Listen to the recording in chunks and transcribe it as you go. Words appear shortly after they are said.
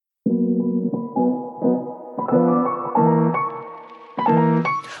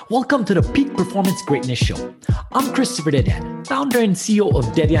Welcome to the Peak Performance Greatness Show. I'm Christopher Dedian, founder and CEO of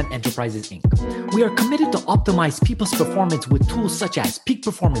Dedian Enterprises, Inc. We are committed to optimize people's performance with tools such as peak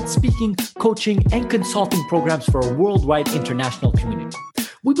performance speaking, coaching, and consulting programs for a worldwide international community.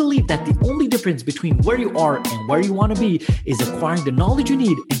 We believe that the only difference between where you are and where you want to be is acquiring the knowledge you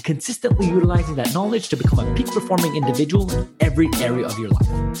need and consistently utilizing that knowledge to become a peak performing individual in every area of your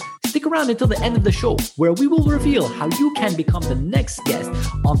life. Stick around until the end of the show, where we will reveal how you can become the next guest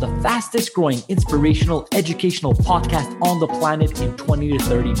on the fastest growing inspirational educational podcast on the planet in 20 to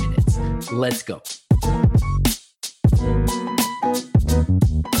 30 minutes. Let's go.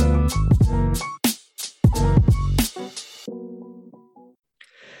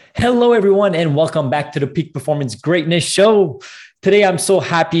 Hello, everyone, and welcome back to the Peak Performance Greatness Show. Today, I'm so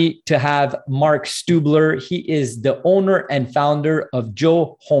happy to have Mark Stubler. He is the owner and founder of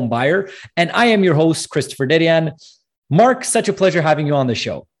Joe Homebuyer, and I am your host, Christopher Dedian. Mark, such a pleasure having you on the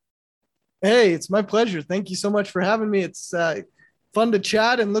show. Hey, it's my pleasure. Thank you so much for having me. It's fun to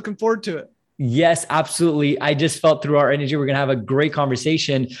chat and looking forward to it. Yes, absolutely. I just felt through our energy, we're going to have a great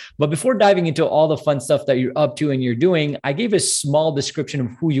conversation. But before diving into all the fun stuff that you're up to and you're doing, I gave a small description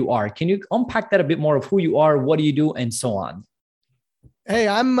of who you are. Can you unpack that a bit more of who you are, what do you do, and so on? Hey,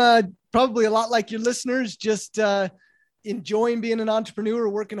 I'm probably a lot like your listeners, just enjoying being an entrepreneur,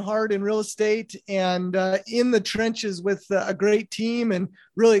 working hard in real estate and in the trenches with a great team, and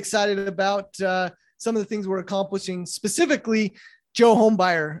really excited about some of the things we're accomplishing, specifically Joe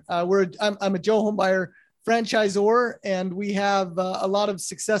Homebuyer. I'm a Joe Homebuyer franchisor, and we have a lot of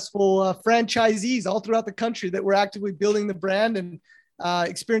successful franchisees all throughout the country that we're actively building the brand and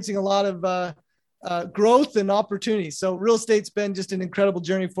experiencing a lot of growth and opportunities. So real estate's been just an incredible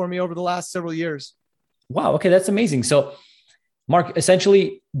journey for me over the last several years. Wow. Okay. That's amazing. So Mark,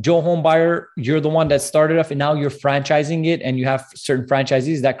 essentially Joe Homebuyer, you're the one that started off and now you're franchising it and you have certain franchisees.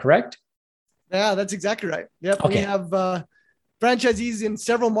 Is that correct? Yeah, that's exactly right. Yep. Okay. We have franchisees in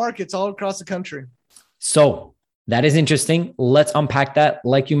several markets all across the country. So that is interesting. Let's unpack that.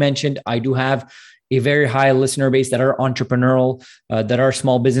 Like you mentioned, I do have a very high listener base that are entrepreneurial, that are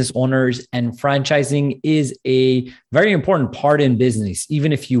small business owners, and franchising is a very important part in business.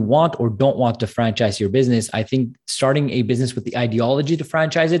 Even if you want or don't want to franchise your business, I think starting a business with the ideology to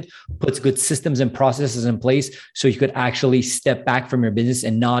franchise it puts good systems and processes in place so you could actually step back from your business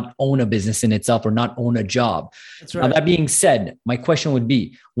and not own a business in itself or not own a job. That's right. Now, that being said, my question would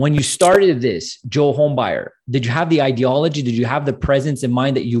be, when you started this, Joe Homebuyer, did you have the ideology? Did you have the presence in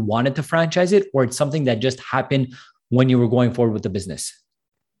mind that you wanted to franchise it, or it's something that just happened when you were going forward with the business?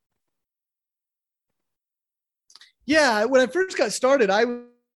 Yeah, when I first got started, I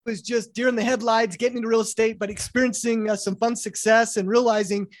was just deer in the headlights, getting into real estate, but experiencing some fun success and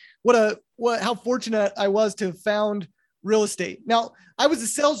realizing how fortunate I was to have found real estate. Now, I was a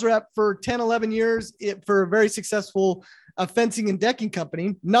sales rep for 10, 11 years for a very successful fencing and decking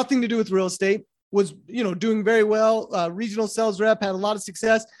company, nothing to do with real estate, was, doing very well. Regional sales rep, had a lot of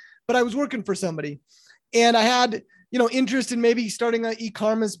success, but I was working for somebody. And I had, interest in maybe starting an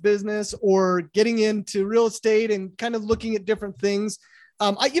e-commerce business or getting into real estate and kind of looking at different things.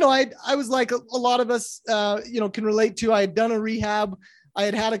 I was like a lot of us, can relate to. I had done a rehab. I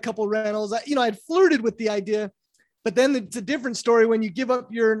had a couple of rentals. I had flirted with the idea, but then it's a different story when you give up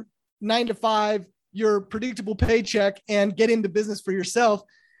your 9 to 5, your predictable paycheck, and get into business for yourself.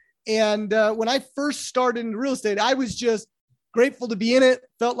 And when I first started in real estate, I was just grateful to be in it.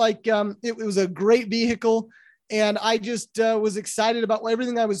 Felt like it was a great vehicle. And I just was excited about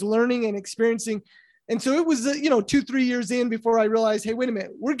everything I was learning and experiencing. And so it was, 2-3 years in before I realized, hey, wait a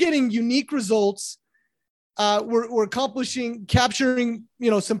minute, we're getting unique results. We're capturing,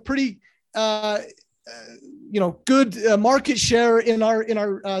 some pretty, good market share in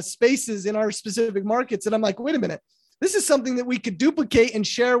our spaces, in our specific markets. And I'm like, wait a minute, this is something that we could duplicate and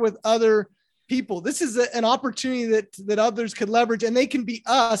share with other people. This is an opportunity that others could leverage, and they can be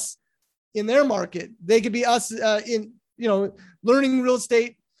us in their market. They could be us in, learning real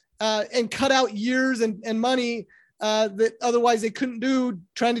estate and cut out years and money that otherwise they couldn't do,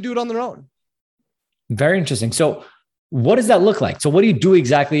 trying to do it on their own. Very interesting. So what does that look like? So what do you do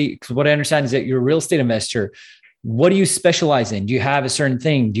exactly? Because what I understand is that you're a real estate investor. What do you specialize in? Do you have a certain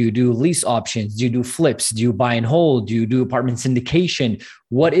thing? Do you do lease options? Do you do flips? Do you buy and hold? Do you do apartment syndication?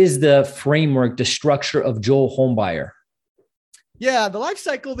 What is the framework, the structure of Joe Homebuyer? Yeah, the life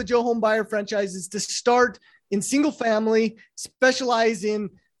cycle of the Joe Homebuyer franchise is to start in single family, specialize in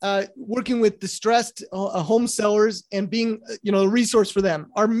working with distressed home sellers and being, a resource for them.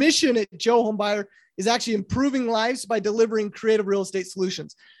 Our mission at Joe Homebuyer is actually improving lives by delivering creative real estate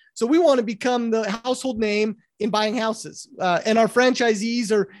solutions. So we want to become the household name in buying houses. And our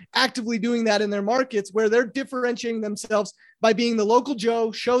franchisees are actively doing that in their markets, where they're differentiating themselves by being the local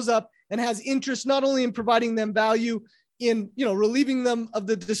Joe, shows up and has interest not only in providing them value in, relieving them of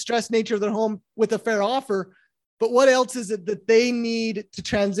the distressed nature of their home with a fair offer, but what else is it that they need to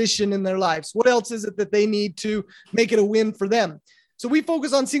transition in their lives? What else is it that they need to make it a win for them? So we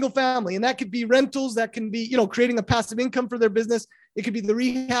focus on single family, and that could be rentals, that can be, creating a passive income for their business. It could be the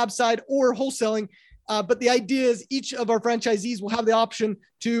rehab side or wholesaling. But the idea is each of our franchisees will have the option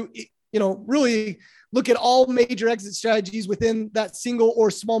to, really look at all major exit strategies within that single or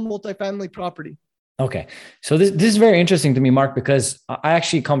small multifamily property. Okay. So this is very interesting to me, Mark, because I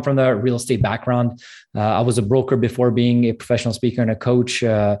actually come from the real estate background. I was a broker before being a professional speaker and a coach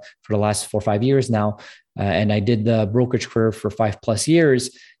for the last 4 or 5 years now. And I did the brokerage career for 5+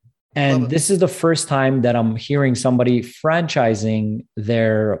 years. And this is the first time that I'm hearing somebody franchising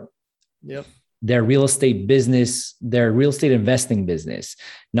their real estate business, their real estate investing business.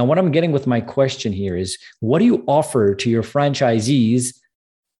 Now, what I'm getting with my question here is, what do you offer to your franchisees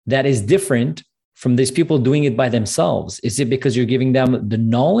that is different from these people doing it by themselves? Is it because you're giving them the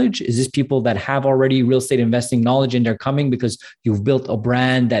knowledge? Is this people that have already real estate investing knowledge and they're coming because you've built a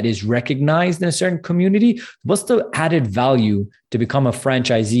brand that is recognized in a certain community? What's the added value to become a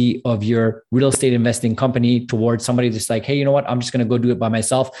franchisee of your real estate investing company towards somebody that's like, hey, you know what? I'm just going to go do it by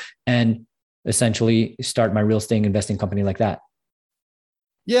myself and essentially start my real estate investing company like that?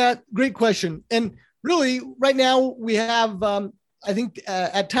 Yeah, great question. And really right now we have, I think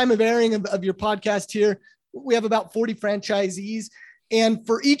at time of airing of your podcast here, we have about 40 franchisees. And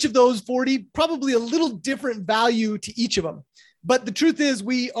for each of those 40, probably a little different value to each of them. But the truth is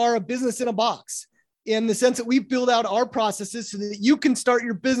we are a business in a box, in the sense that we build out our processes so that you can start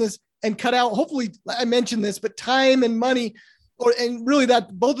your business and cut out, hopefully, I mentioned this, but time and money, and really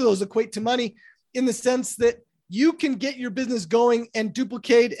that both of those equate to money, in the sense that you can get your business going and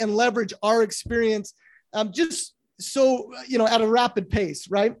duplicate and leverage our experience just so, at a rapid pace,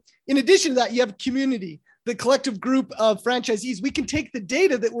 right? In addition to that, you have community, the collective group of franchisees. We can take the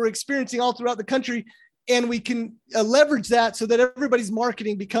data that we're experiencing all throughout the country, and we can leverage that so that everybody's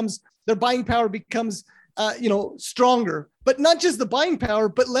marketing becomes, their buying power becomes, stronger. But not just the buying power,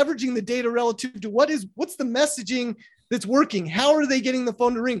 but leveraging the data relative to what's the messaging that's working? How are they getting the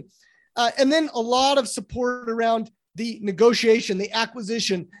phone to ring? And then a lot of support around the negotiation, the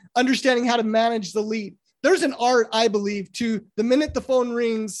acquisition, understanding how to manage the lead. There's an art, I believe, to the minute the phone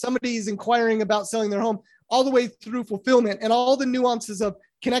rings, somebody's inquiring about selling their home, all the way through fulfillment and all the nuances of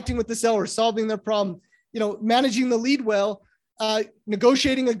connecting with the seller, solving their problem, managing the lead well,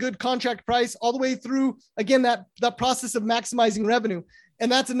 negotiating a good contract price, all the way through, again, that process of maximizing revenue.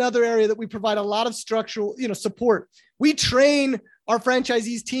 And that's another area that we provide a lot of structural, support. We train our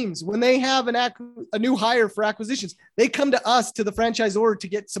franchisees teams. When they have a new hire for acquisitions, they come to us, to the franchisor, to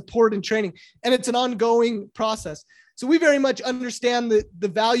get support and training. And it's an ongoing process. So we very much understand the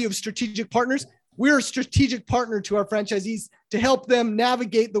value of strategic partners. We're a strategic partner to our franchisees to help them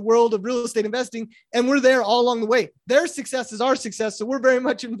navigate the world of real estate investing. And we're there all along the way. Their success is our success. So we're very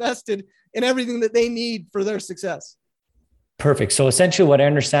much invested in everything that they need for their success. Perfect. So essentially what I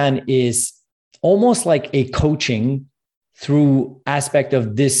understand is almost like a coaching through aspect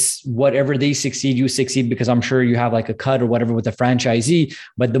of this, whatever they succeed, you succeed, because I'm sure you have like a cut or whatever with the franchisee,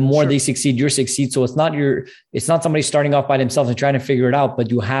 but the more they succeed, you succeed. So it's not somebody starting off by themselves and trying to figure it out, but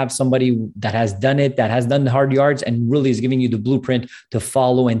you have somebody that has done it, that has done the hard yards and really is giving you the blueprint to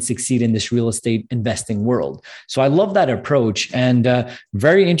follow and succeed in this real estate investing world. So I love that approach, and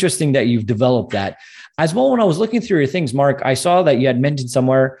very interesting that you've developed that. As well, when I was looking through your things, Mark, I saw that you had mentioned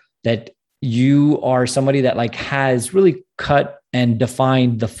somewhere that you are somebody that has really cut and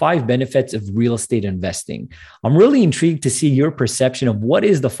defined the 5 benefits of real estate investing. I'm really intrigued to see your perception of what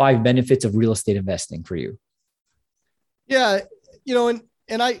is the 5 benefits of real estate investing for you. Yeah.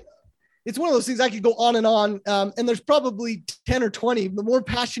 It's one of those things I could go on, and there's probably 10 or 20. The more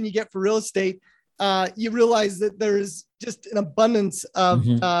passion you get for real estate, you realize that there's just an abundance of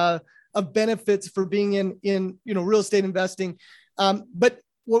benefits for being in real estate investing. But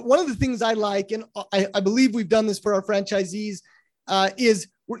one of the things I like, and I believe we've done this for our franchisees, is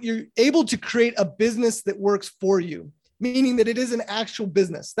you're able to create a business that works for you, meaning that it is an actual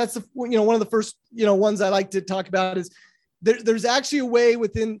business. That's one of the first ones I like to talk about is there's actually a way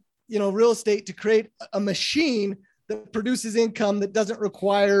within real estate to create a machine that produces income that doesn't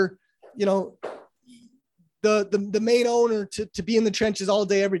require the main owner to be in the trenches all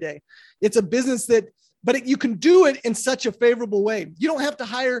day, every day. It's a business but you can do it in such a favorable way. You don't have to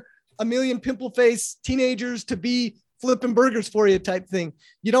hire a million pimple-faced teenagers to be flipping burgers for you type thing.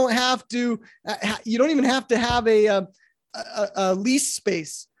 You don't have to, you don't even have to have a lease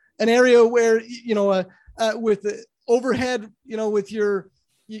space, an area where, with the overhead, with your,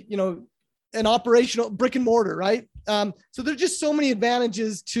 an operational brick and mortar, right? So there's just so many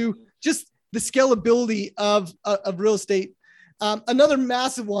advantages to just the scalability of real estate. Another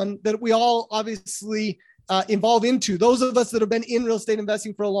massive one that we all obviously involve into, those of us that have been in real estate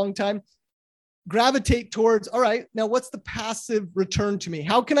investing for a long time, gravitate towards, all right, now what's the passive return to me?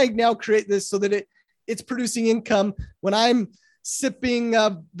 How can I now create this so that it's producing income when I'm sipping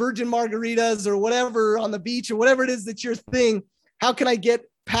virgin margaritas or whatever on the beach or whatever it is that's your thing? How can I get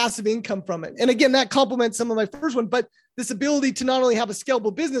passive income from it? And again, that complements some of my first one, but this ability to not only have a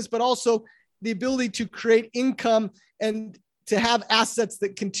scalable business, but also the ability to create income and to have assets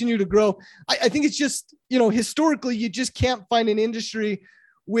that continue to grow. I think it's just, historically, you just can't find an industry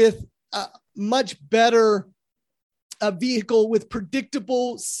with a much better vehicle with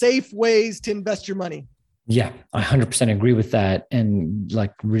predictable, safe ways to invest your money. Yeah, I 100% agree with that. And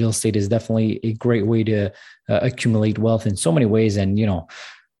like real estate is definitely a great way to accumulate wealth in so many ways. And,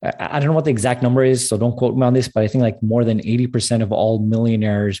 I don't know what the exact number is, so don't quote me on this, but I think like more than 80% of all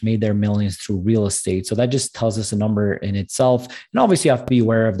millionaires made their millions through real estate. So that just tells us a number in itself. And obviously you have to be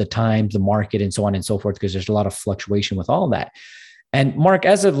aware of the times, the market, and so on and so forth, because there's a lot of fluctuation with all of that. And Mark,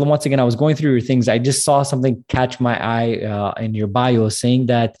 once again, I was going through your things, I just saw something catch my eye in your bio saying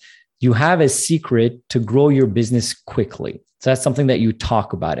that you have a secret to grow your business quickly. So that's something that you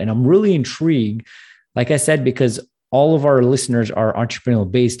talk about. And I'm really intrigued, like I said, because all of our listeners are entrepreneurial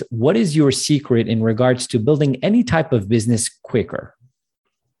based. What is your secret in regards to building any type of business quicker?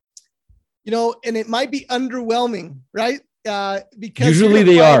 And it might be underwhelming, right? Because usually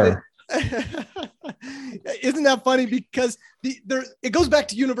they are. Isn't that funny? Because it goes back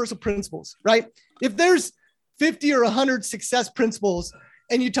to universal principles, right? If there's 50 or 100 success principles,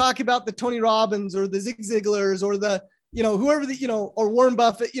 and you talk about the Tony Robbins or the Zig Ziglars or the, whoever or Warren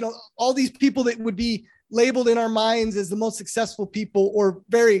Buffett, all these people that would be labeled in our minds as the most successful people or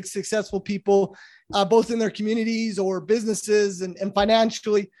very successful people, both in their communities or businesses and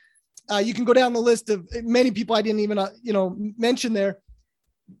financially. You can go down the list of many people I didn't even, mention there.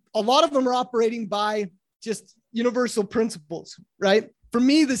 A lot of them are operating by just universal principles, right? For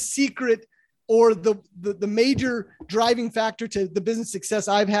me, the secret or the major driving factor to the business success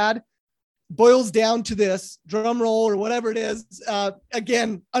I've had boils down to this, drum roll or whatever it is.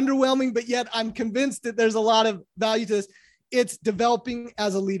 Again, underwhelming, but yet I'm convinced that there's a lot of value to this. It's developing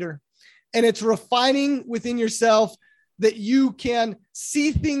as a leader, and it's refining within yourself that you can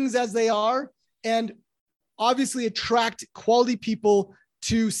see things as they are and obviously attract quality people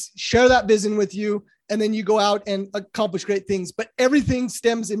to share that vision with you. And then you go out and accomplish great things. But everything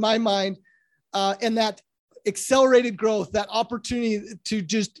stems in my mind and that accelerated growth, that opportunity to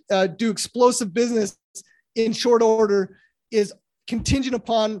just do explosive business in short order is contingent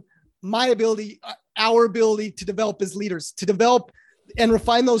upon my ability, our ability to develop as leaders, to develop and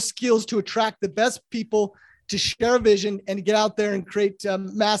refine those skills to attract the best people to share a vision and to get out there and create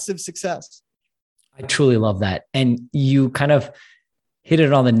massive success. I truly love that. And you kind of hit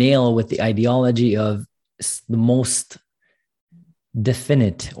it on the nail with the ideology of the most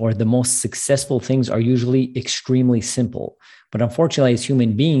definite or the most successful things are usually extremely simple. But unfortunately, as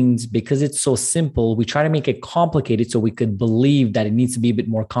human beings, because it's so simple, we try to make it complicated so we could believe that it needs to be a bit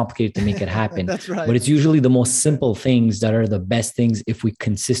more complicated to make it happen. That's right. But it's usually the most simple things that are the best things if we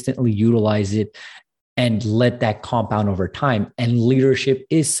consistently utilize it and let that compound over time. And leadership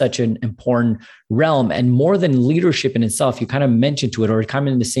is such an important realm. And more than leadership in itself, you kind of mentioned to it, or kind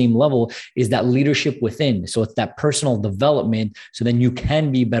of in the same level, is that leadership within. So it's that personal development. So then you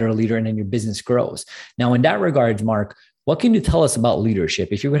can be a better leader and then your business grows. Now, in that regards, Mark, what can you tell us about leadership?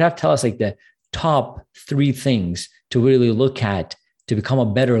 If you would have to tell us like the top 3 things to really look at to become a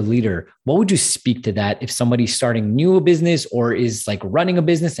better leader, what would you speak to that if somebody's starting new a business or is like running a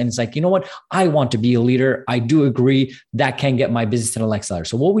business and it's like, you know what, I want to be a leader. I do agree that can get my business to the next level.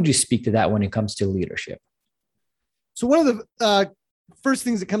 So what would you speak to that when it comes to leadership? So one of the first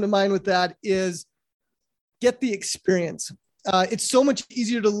things that come to mind with that is get the experience. It's so much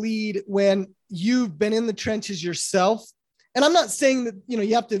easier to lead when you've been in the trenches yourself. And I'm not saying that,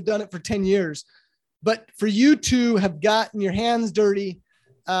 you have to have done it for 10 years, but for you to have gotten your hands dirty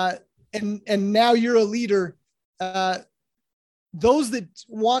and now you're a leader, those that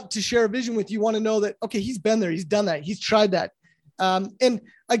want to share a vision with you want to know that, okay, he's been there, he's done that, he's tried that. And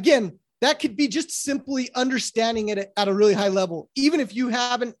again, that could be just simply understanding it at a really high level. Even if you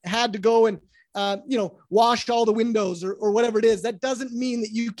haven't had to go and wash all the windows or whatever it is. That doesn't mean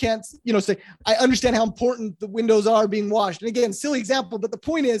that you can't, say, I understand how important the windows are being washed. And again, silly example, but the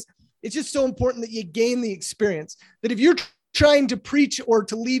point is, it's just so important that you gain the experience, that if you're trying to preach or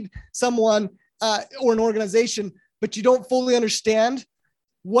to lead someone or an organization, but you don't fully understand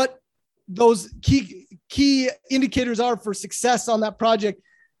what those key indicators are for success on that project,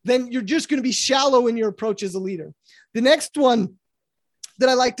 then you're just going to be shallow in your approach as a leader. The next one that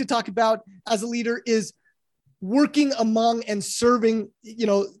I like to talk about as a leader is working among and serving,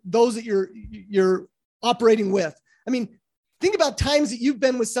 those that you're operating with. I mean, think about times that you've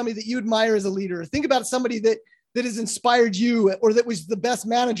been with somebody that you admire as a leader. Think about somebody that has inspired you, or that was the best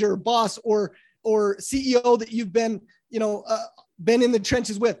manager or boss or CEO that you've been in the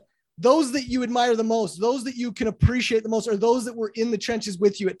trenches with. Those that you admire the most, those that you can appreciate the most, are those that were in the trenches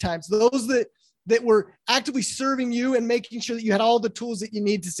with you at times. Those that were actively serving you and making sure that you had all the tools that you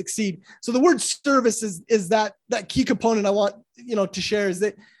need to succeed. So the word service is that key component I want, to share, is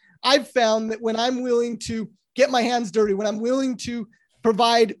that I've found that when I'm willing to get my hands dirty, when I'm willing to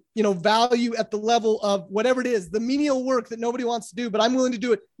provide, value at the level of whatever it is, the menial work that nobody wants to do, but I'm willing to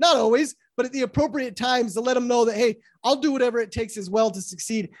do it, not always, but at the appropriate times, to let them know that, hey, I'll do whatever it takes as well to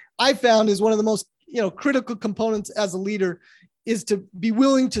succeed. I found is one of the most, critical components as a leader, is to be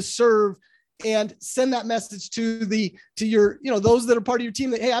willing to serve and send that message to your, those that are part of your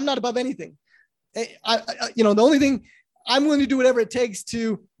team, that, hey, I'm not above anything. The only thing, I'm willing to do whatever it takes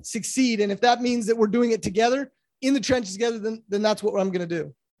to succeed. And if that means that we're doing it together in the trenches together, then that's what I'm going to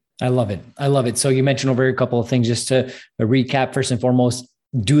do. I love it. So you mentioned over a couple of things. Just to recap, first and foremost,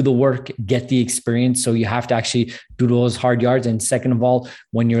 do the work, get the experience. So you have to actually do those hard yards. And second of all,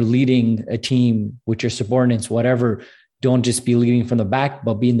 when you're leading a team with your subordinates, whatever, don't just be leading from the back,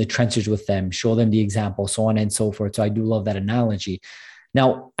 but be in the trenches with them, show them the example, so on and so forth. So I do love that analogy.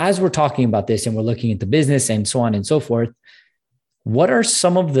 Now, as we're talking about this and we're looking at the business and so on and so forth, what are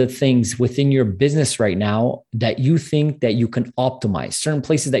some of the things within your business right now that you think that you can optimize, certain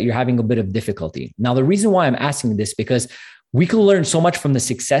places that you're having a bit of difficulty? Now, the reason why I'm asking this, because we could learn so much from the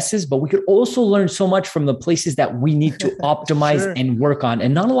successes, but we could also learn so much from the places that we need to optimize Sure. and work on.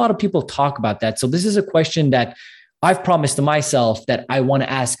 And not a lot of people talk about that. So this is a question that I've promised to myself that I want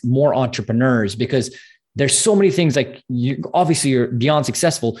to ask more entrepreneurs, because there's so many things, like you're beyond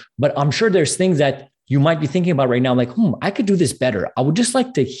successful, but I'm sure there's things that you might be thinking about right now, like, I could do this better. I would just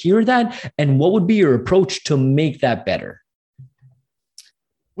like to hear that. And what would be your approach to make that better?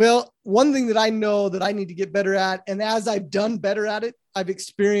 Well, one thing that I know that I need to get better at, and as I've done better at it, I've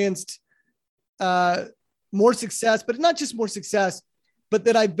experienced more success, but not just more success, but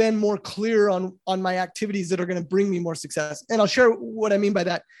that I've been more clear on my activities that are going to bring me more success. And I'll share what I mean by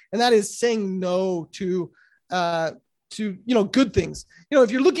that. And that is saying no to good things.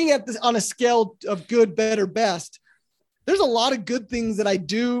 If you're looking at this on a scale of good, better, best, there's a lot of good things that I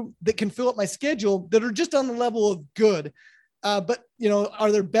do that can fill up my schedule that are just on the level of good. But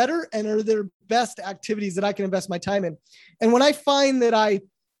are there better, and are there best activities that I can invest my time in? And when I find that I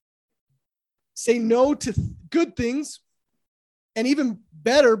say no to good things, and even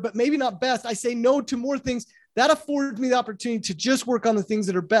better, but maybe not best, I say no to more things, that affords me the opportunity to just work on the things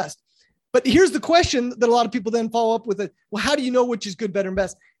that are best. But here's the question that a lot of people then follow up with: well, how do you know which is good, better, and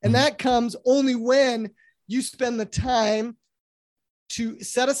best? And that comes only when you spend the time to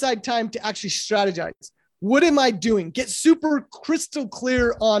set aside time to actually strategize. What am I doing? Get super crystal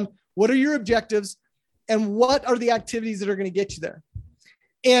clear on what are your objectives and what are the activities that are going to get you there.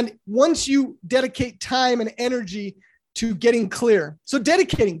 And once you dedicate time and energy to getting clear, so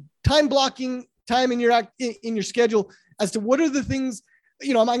dedicating time, blocking time in your schedule as to what are the things,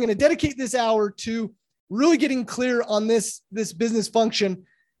 am I going to dedicate this hour to really getting clear on this business function,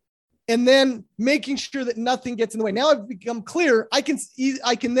 and then making sure that nothing gets in the way. Now I've become clear. I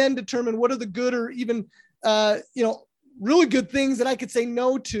can then determine what are the good or even really good things that I could say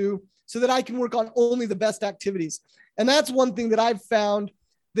no to, so that I can work on only the best activities. And that's one thing that I've found,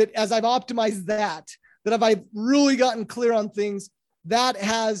 that as I've optimized that if I've really gotten clear on things, that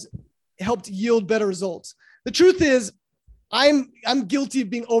has helped yield better results. The truth is, I'm guilty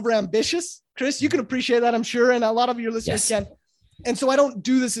of being overambitious. Chris, you can appreciate that, I'm sure, and a lot of your listeners can. And so I don't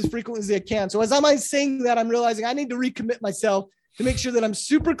do this as frequently as I can. So as I'm saying that, I'm realizing I need to recommit myself to make sure that I'm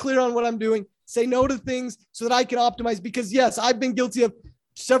super clear on what I'm doing, say no to things so that I can optimize. Because yes, I've been guilty of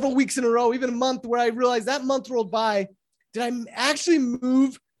several weeks in a row, even a month, where I realized that month rolled by, did I actually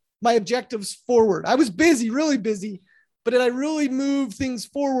move my objectives forward? I was busy, really busy, but did I really move things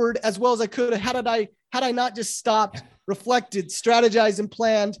forward as well as I could? Had I not just stopped, reflected, strategized, and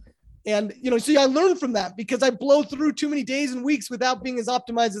planned? And, so I learned from that, because I blow through too many days and weeks without being as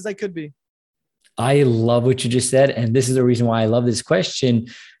optimized as I could be. I love what you just said. And this is the reason why I love this question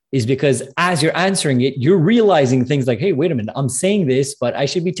is because as you're answering it, you're realizing things like, hey, wait a minute, I'm saying this, but I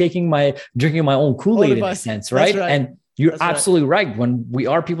should be drinking my own Kool-Aid in a sense, right? Right. And you're That's absolutely right. When we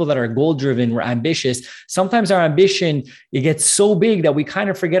are people that are goal-driven, we're ambitious. Sometimes our ambition, it gets so big that we kind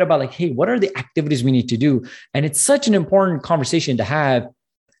of forget about like, hey, what are the activities we need to do? And it's such an important conversation to have,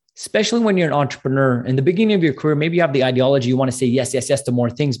 especially when you're an entrepreneur in the beginning of your career. Maybe you have the ideology, you want to say yes, yes, yes to more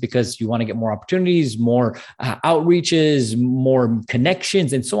things because you want to get more opportunities, more outreaches, more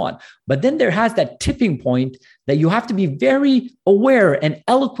connections, and so on. But then there has that tipping point that you have to be very aware and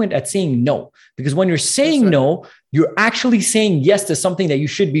eloquent at saying no. Because when you're saying no, you're actually saying yes to something that you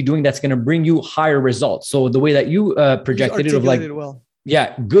should be doing that's going to bring you higher results. So the way that you projected it of like, well.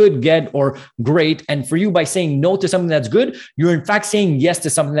 Yeah, good, get, or great. And for you, by saying no to something that's good, you're in fact saying yes to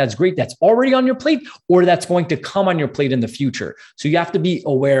something that's great, that's already on your plate, or that's going to come on your plate in the future. So you have to be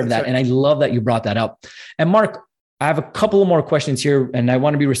aware of that. Right. And I love that you brought that up. And Mark, I have a couple of more questions here, and I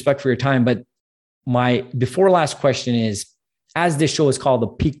want to be respectful for your time. But my before last question is, as this show is called the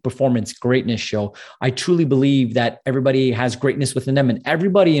Peak Performance Greatness Show, I truly believe that everybody has greatness within them, and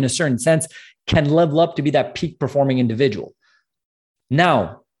everybody in a certain sense can level up to be that peak performing individual.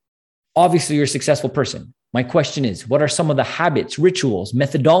 Now, obviously, you're a successful person. My question is, what are some of the habits, rituals,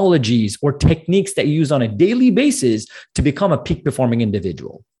 methodologies, or techniques that you use on a daily basis to become a peak performing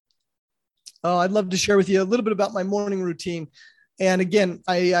individual? Oh, I'd love to share with you a little bit about my morning routine. And again,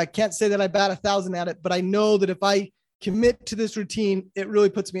 I can't say that I bat 1,000 at it, but I know that if I commit to this routine, it really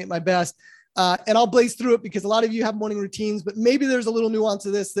puts me at my best. And I'll blaze through it because a lot of you have morning routines, but maybe there's a little nuance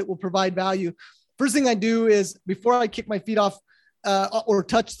of this that will provide value. First thing I do is before I kick my feet off or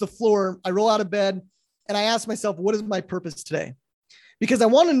touch the floor, I roll out of bed and I ask myself, what is my purpose today? Because I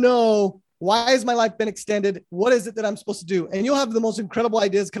want to know, why has my life been extended? What is it that I'm supposed to do? And you'll have the most incredible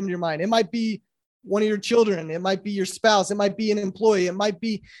ideas come to your mind. It might be one of your children. It might be your spouse. It might be an employee. It might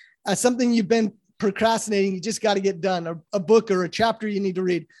be something you've been procrastinating. You just got to get done, a book or a chapter you need to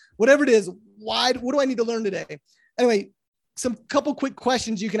read, whatever it is. What do I need to learn today? Anyway, some couple quick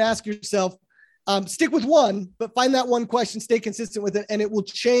questions you can ask yourself. Stick with one, but find that one question, stay consistent with it, and it will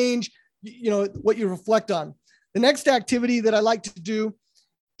change, what you reflect on. The next activity that I like to do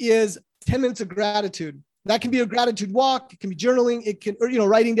is 10 minutes of gratitude. That can be a gratitude walk. It can be journaling. It can,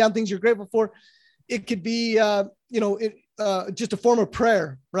 writing down things you're grateful for. It could be, just a form of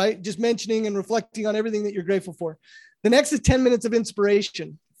prayer, right? Just mentioning and reflecting on everything that you're grateful for. The next is 10 minutes of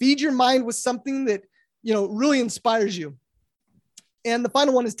inspiration. Feed your mind with something that, really inspires you. And the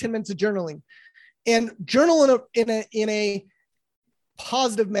final one is 10 minutes of journaling. And journal in a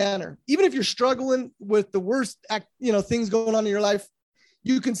positive manner. Even if you're struggling with the worst, things going on in your life,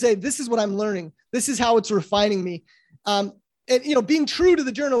 you can say, this is what I'm learning. This is how it's refining me. And, being true to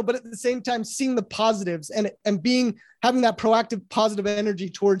the journal, but at the same time, seeing the positives and having that proactive, positive energy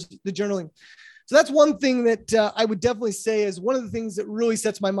towards the journaling. So that's one thing that I would definitely say is one of the things that really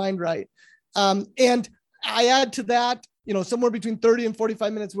sets my mind right. And I add to that, somewhere between 30 and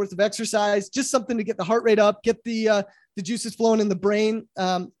 45 minutes worth of exercise, just something to get the heart rate up, get the juices flowing in the brain,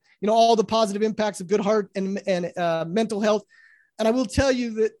 all the positive impacts of good heart and mental health. And I will tell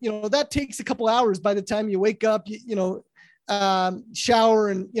you that, that takes a couple hours by the time you wake up, shower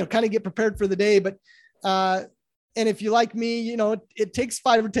and, kind of get prepared for the day. But, and if you like me, it takes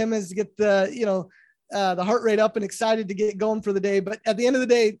 5 or 10 minutes to get the heart rate up and excited to get going for the day. But at the end of the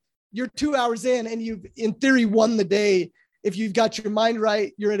day, you're 2 hours in and you've in theory won the day. If you've got your mind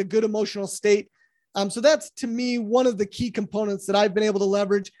right, you're in a good emotional state. So that's to me, one of the key components that I've been able to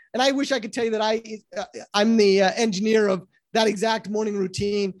leverage. And I wish I could tell you that I'm the engineer of that exact morning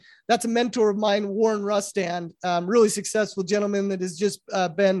routine. That's a mentor of mine, Warren Rustand, really successful gentleman that has just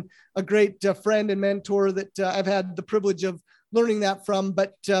been a great friend and mentor that I've had the privilege of learning that from.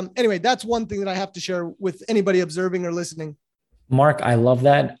 But anyway, that's one thing that I have to share with anybody observing or listening. Mark, I love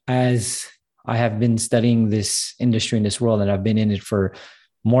that. As I have been studying this industry in this world, and I've been in it for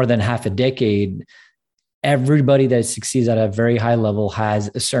more than half a decade, everybody that succeeds at a very high level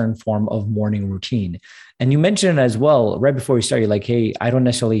has a certain form of morning routine. And you mentioned it as well, right before you started, like, hey, I don't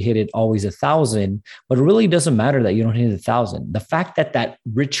necessarily hit it always 1,000, but it really doesn't matter that you don't hit it 1,000. The fact that that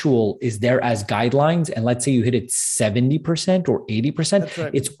ritual is there as guidelines, and let's say you hit it 70% or 80%,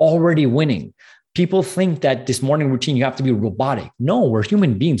 right, it's already winning. People think that this morning routine, you have to be robotic. No, we're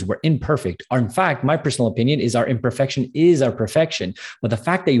human beings. We're imperfect. In fact, my personal opinion is our imperfection is our perfection. But the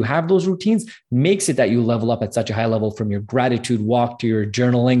fact that you have those routines makes it that you level up at such a high level, from your gratitude walk to your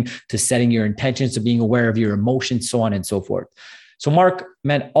journaling, to setting your intentions, to being aware of your emotions, so on and so forth. So Mark,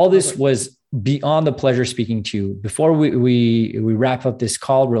 man, all this was beyond the pleasure speaking to you. Before we wrap up this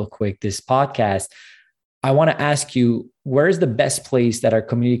call real quick, this podcast, I want to ask you, where is the best place that our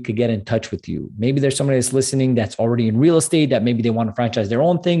community could get in touch with you? Maybe there's somebody that's listening that's already in real estate, that maybe they want to franchise their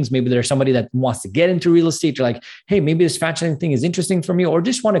own things. Maybe there's somebody that wants to get into real estate. You're like, hey, maybe this franchising thing is interesting for me, or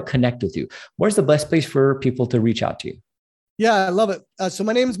just want to connect with you. Where's the best place for people to reach out to you? Yeah, I love it. So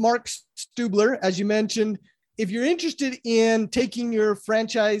my name is Mark Stubler, as you mentioned. If you're interested in taking your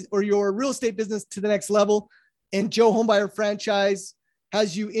franchise or your real estate business to the next level, and Joe Homebuyer franchise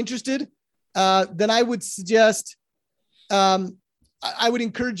has you interested, then I would suggest, I would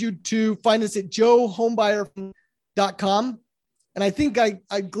encourage you to find us at joehomebuyer.com. And I think I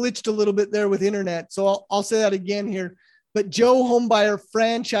glitched a little bit there with internet. So I'll say that again here, but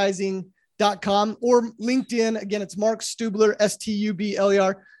joehomebuyer.franchising.com or LinkedIn. Again, it's Mark Stubler,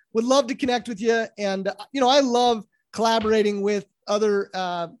 Stubler. Would love to connect with you. And, I love collaborating with other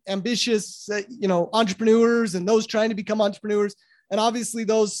ambitious, entrepreneurs and those trying to become entrepreneurs. And obviously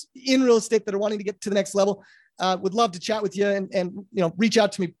those in real estate that are wanting to get to the next level. Would love to chat with you and reach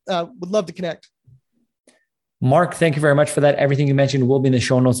out to me. Would love to connect. Mark, thank you very much for that. Everything you mentioned will be in the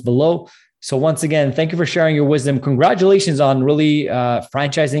show notes below. So once again, thank you for sharing your wisdom. Congratulations on really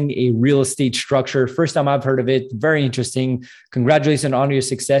franchising a real estate structure. First time I've heard of it. Very interesting. Congratulations on your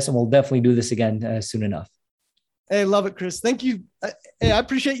success. And we'll definitely do this again soon enough. Hey, love it, Chris. Thank you. Hey, I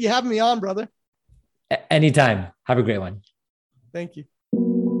appreciate you having me on, brother. Anytime. Have a great one. Thank you.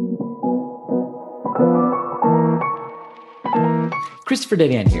 Christopher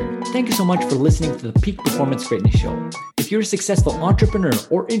Dedian here. Thank you so much for listening to the Peak Performance Greatness Show. If you're a successful entrepreneur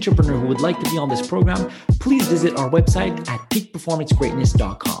or intrapreneur who would like to be on this program, please visit our website at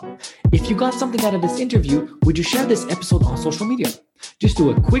peakperformancegreatness.com. If you got something out of this interview, would you share this episode on social media? Just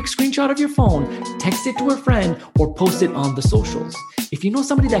do a quick screenshot of your phone, text it to a friend, or post it on the socials. If you know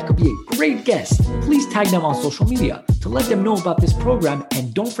somebody that could be a great guest, please tag them on social media to let them know about this program,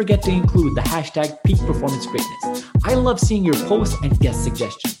 and don't forget to include the hashtag Peak Performance Greatness. I love seeing your posts and guest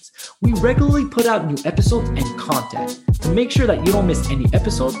suggestions. We regularly put out new episodes and content. To make sure that you don't miss any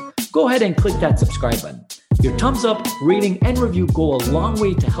episode, go ahead and click that subscribe button. Your thumbs up, rating, and review go a long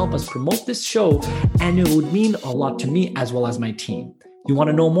way to help us promote this show, and it would mean a lot to me as well as my team. You want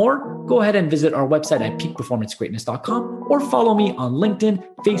to know more? Go ahead and visit our website at peakperformancegreatness.com or follow me on LinkedIn,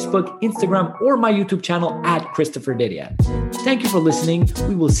 Facebook, Instagram, or my YouTube channel at Christopher Dedian. Thank you for listening.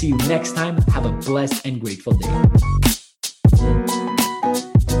 We will see you next time. Have a blessed and grateful day.